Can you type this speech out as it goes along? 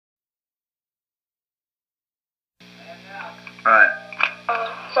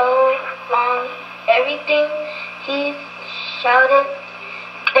something, he shouted.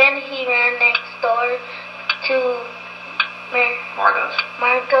 Then he ran next door to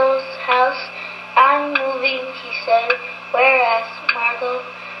Margot's house. I'm moving, he said. Whereas Margot,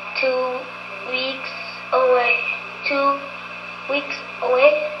 2 weeks away. 2 weeks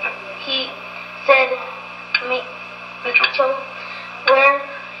away? He said. Mitchell, where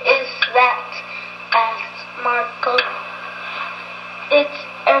is that? Asked Margot. It's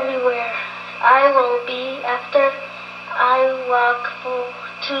everywhere. I will be after I walk for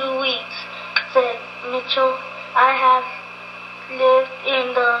 2 weeks, said Mitchell. I have lived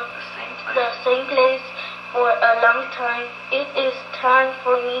in the same place for a long time. It is time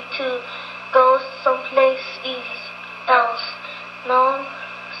for me to go someplace else. No,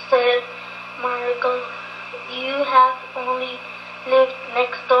 said Margot. You have only lived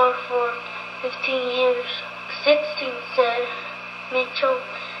next door for 15 years. 16, said Mitchell.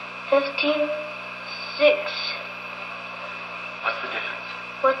 15? 6.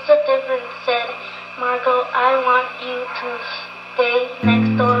 What's the difference, said Margot. I want you to stay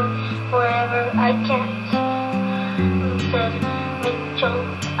next door forever. I can't, said Mitchell.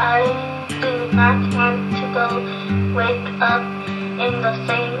 I do not want to go wake up in the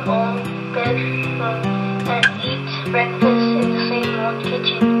same old bedroom and eat breakfast in the same old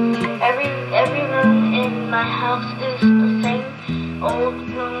kitchen. Every room in my house is the same old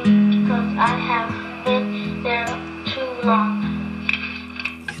room because I have been there too long.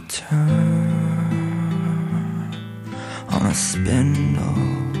 You turn on a spindle.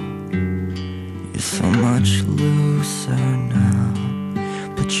 You're so much looser now,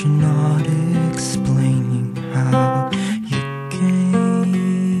 but you're not explaining how you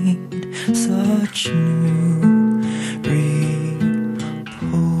gained such new repose.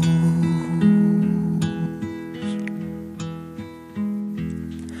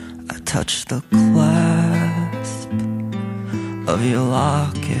 I touched the clasp of your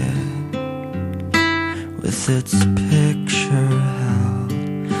locket with its picture held,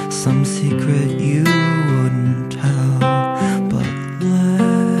 some secret you wouldn't tell, but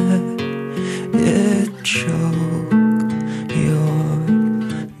let it choke your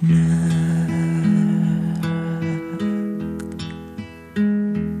neck.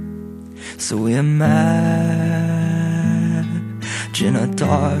 So we imagine a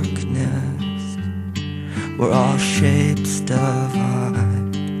darkness where all shapes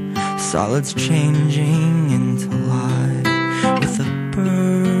divide, solids changing into light with a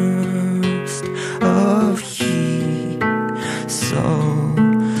burst of heat so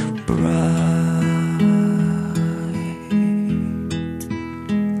bright.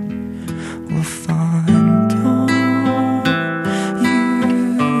 We'll find all you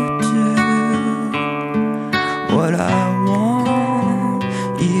do what I want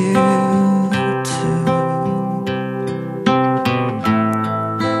you to.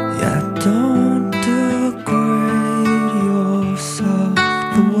 Yeah, don't degrade yourself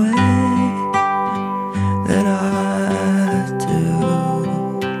the way that I do,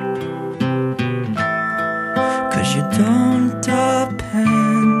 'cause you don't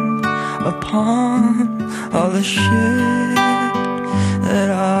depend upon all the shit that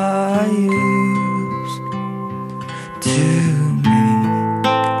I use to make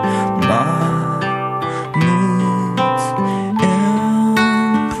my moods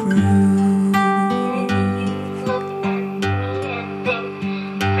improve. Look at me and think,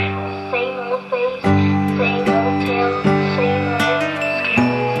 same old face, same old tail, same old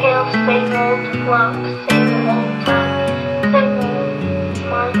scale, same old walk, same old talk, same old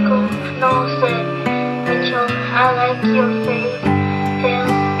Margot. No, said Mitchell. I like your face, tail,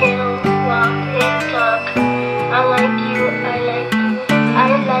 scale, walk, and talk. I like you, I like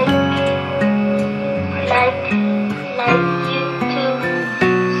you, I like you too,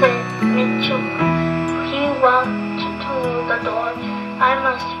 said Mitchell. He walked to the door. I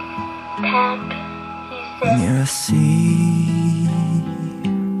must pack, he said. Near a sea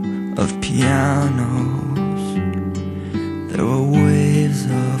of pianos, there were waves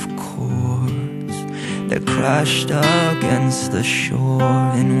of chords that crashed against the shore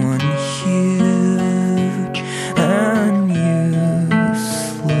in one huge and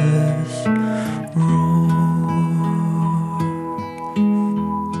useless roar.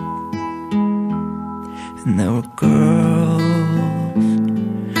 And there were girls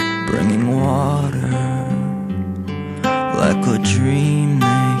bringing water, like a dream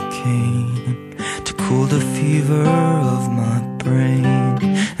they came to cool the fever of my brain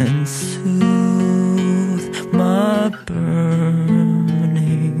and soothe my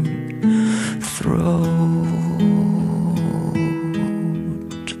burning throat.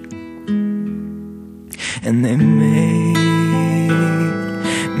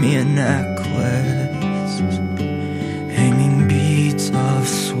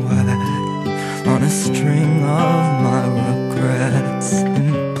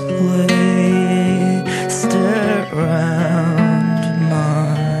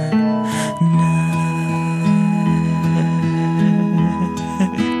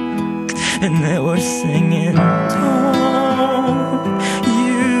 and they were singing, don't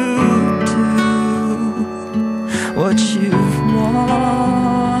you do what you've wanted.